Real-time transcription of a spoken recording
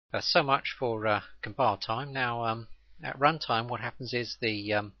So much for compile time. Now at runtime what happens is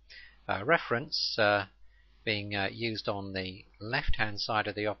the reference being used on the left hand side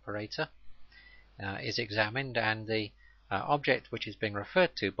of the operator is examined, and the object which is being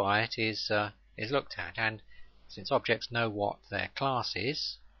referred to by it is looked at. And since objects know what their class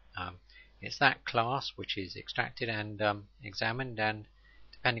is, it's that class which is extracted and examined, and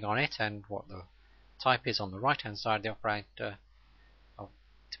depending on it and what the type is on the right hand side of the operator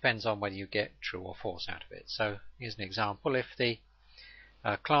depends on whether you get true or false out of it. So here's an example. If the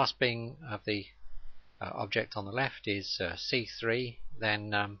class being of the object on the left is C3,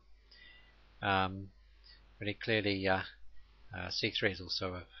 then pretty clearly C3 is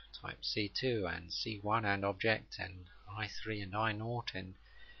also of type C2 and C1 and object, and I3 and I0, and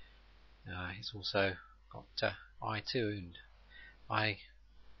it's also got I2 and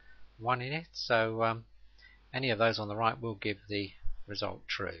I1 in it. So any of those on the right will give the result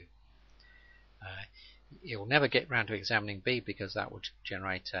true. It will never get round to examining B because that would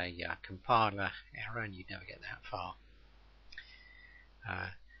generate a compiler error and you'd never get that far.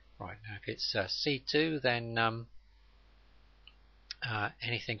 Right, now if it's C2, then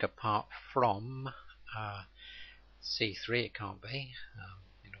anything apart from C3 it can't be.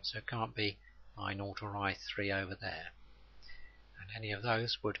 It also can't be I0 or I3 over there. And any of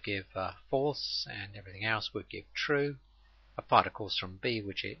those would give false, and everything else would give true. Apart of course from B,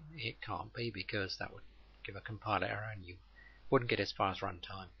 which it can't be because that would give a compiler error and you wouldn't get as far as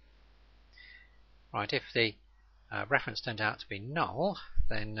runtime. Right, if the reference turned out to be null,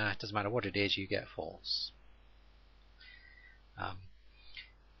 then it doesn't matter what it is, you get false.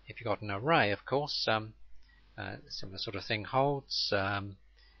 If you've got an array, of course, similar sort of thing holds.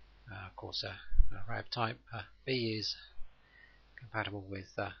 Of course, an array of type B is compatible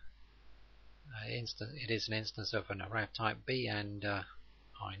with it is an instance of an array of type B and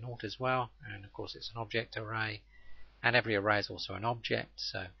I0 as well, and of course it's an object array, and every array is also an object,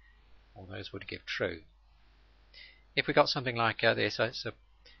 so all those would give true. If we got something like this, so it's a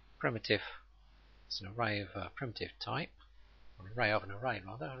primitive, it's an array of primitive type, or an array of an array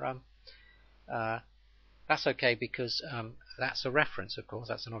rather, that's okay because that's a reference, of course,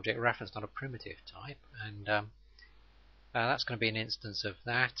 that's an object reference, not a primitive type, and that's going to be an instance of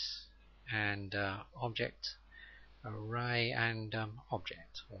that, and object array and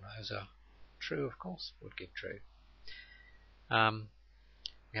object. All those are true, of course, would give true.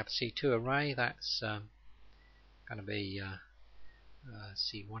 We have a C2 array, that's going to be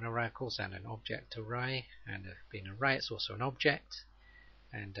C1 array, of course, and an object array, and being an array it's also an object,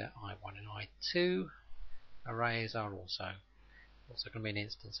 and I1 and I2 arrays are also going to be an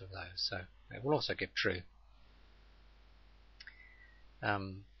instance of those, so it will also give true.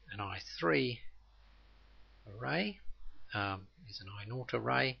 An I3 array is an I0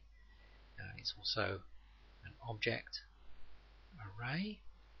 array. It's also an object array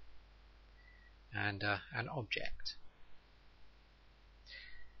and an object.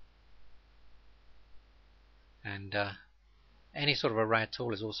 And any sort of array at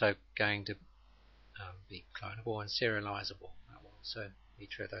all is also going to be clonable and serializable. That will also be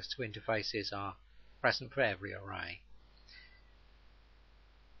true. Those two interfaces are present for every array.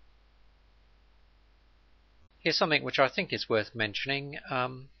 Here's something which I think is worth mentioning.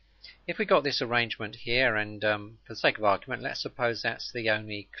 If we got this arrangement here, and for the sake of argument, let's suppose that's the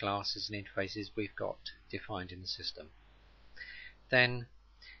only classes and interfaces we've got defined in the system, then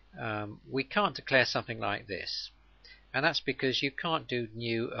we can't declare something like this, and that's because you can't do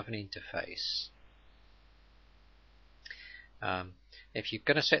new of an interface. If you're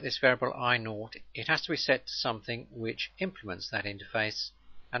going to set this variable I0, it has to be set to something which implements that interface,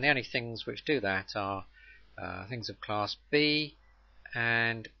 and the only things which do that are things of class B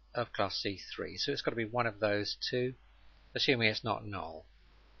and of class C3. So it's got to be one of those two, assuming it's not null.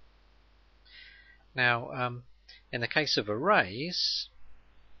 Now, in the case of arrays,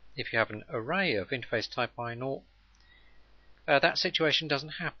 if you have an array of interface type I0, that situation doesn't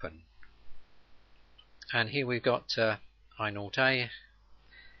happen. And here we've got I0A,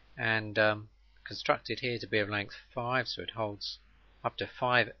 and constructed here to be of length 5, so it holds up to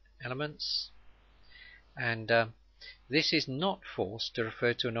 5 elements. And this is not forced to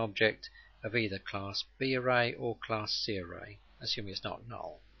refer to an object of either class B array or class C array, assuming it's not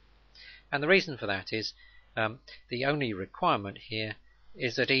null. And the reason for that is the only requirement here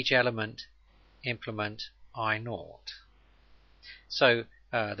is that each element implement I0. So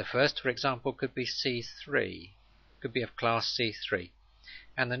the first, for example, could be C3, could be of class C3,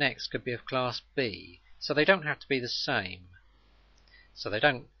 and the next could be of class B. So they don't have to be the same. So they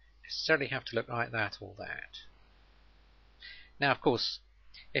don't necessarily have to look like that or that. Now, of course,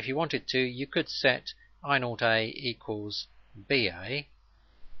 if you wanted to, you could set I0A equals BA.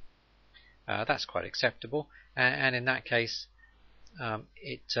 That's quite acceptable, and in that case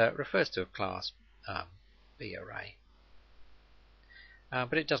it refers to a class B array,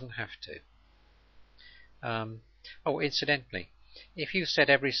 but it doesn't have to. Oh, incidentally, if you set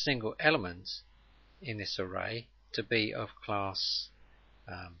every single element in this array to be of class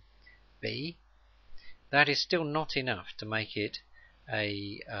B, that is still not enough to make it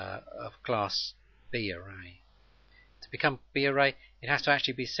a of class B array. To become B array, it has to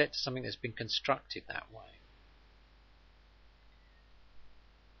actually be set to something that's been constructed that way.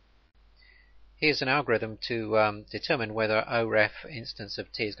 Here's an algorithm to determine whether oref instance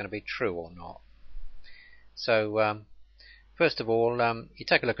of t is going to be true or not. So first of all, you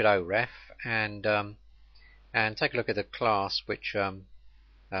take a look at oref and take a look at the class which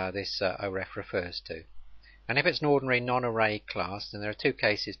this oref refers to. And if it's an ordinary non-array class, then there are two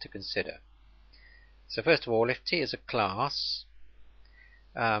cases to consider. So first of all, if t is a class,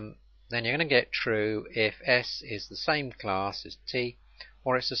 then you're going to get true if S is the same class as t,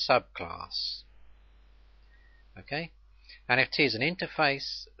 or it's a subclass. Okay, and if t is an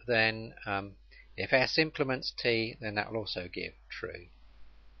interface, then if S implements t, then that will also give true.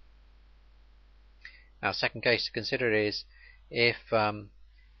 Now, second case to consider is if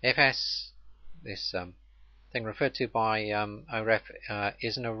S, this thing referred to by oref,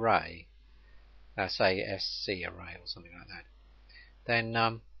 is an array, say SC array or something like that,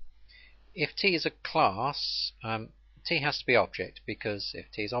 then if t is a class, t has to be object, because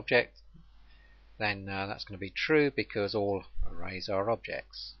if t is object, then that's going to be true because all arrays are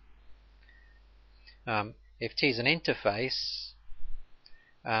objects. If t is an interface,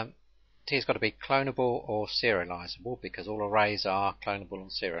 t has got to be clonable or serializable, because all arrays are clonable and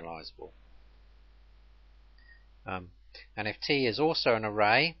serializable. And if t is also an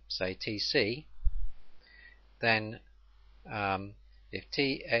array, say tc, then if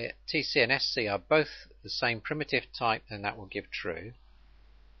tc and sc are both the same primitive type, then that will give true.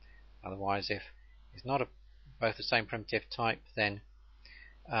 Otherwise, if it's not both the same primitive type, then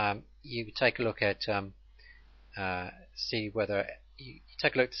you take a look at see whether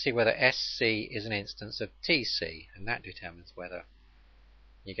to see whether SC is an instance of TC, and that determines whether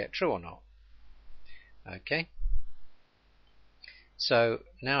you get true or not. Okay. So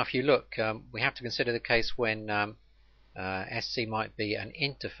now, if you look, we have to consider the case when SC might be an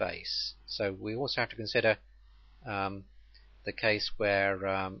interface. So we also have to consider the case where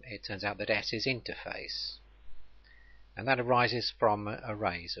it turns out that S is interface, and that arises from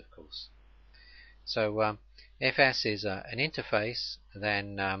arrays, of course. So if S is an interface,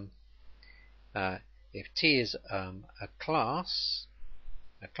 then if T is a class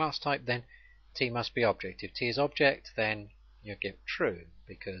type, then T must be object. If T is object, then you give true,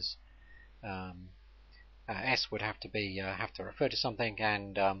 because S would have to refer to something,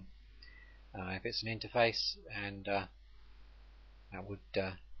 and if it's an interface, and that would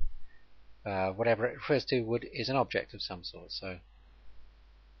whatever it refers to is an object of some sort. So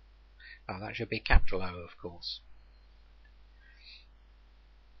that should be capital O, of course.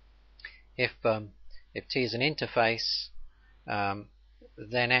 If T is an interface,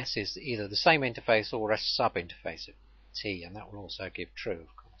 then S is either the same interface or a sub-interface of T, and that will also give true,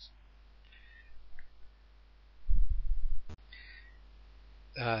 of course.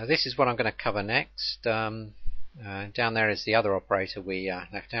 This is what I'm going to cover next. Down there is the other operator we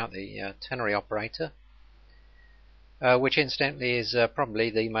left out, the ternary operator, which incidentally is probably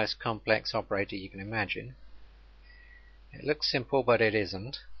the most complex operator you can imagine. It looks simple, but it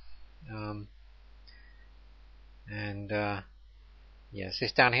isn't. Yes,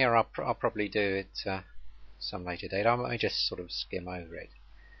 this down here I'll probably do it some later date. I might just sort of skim over it.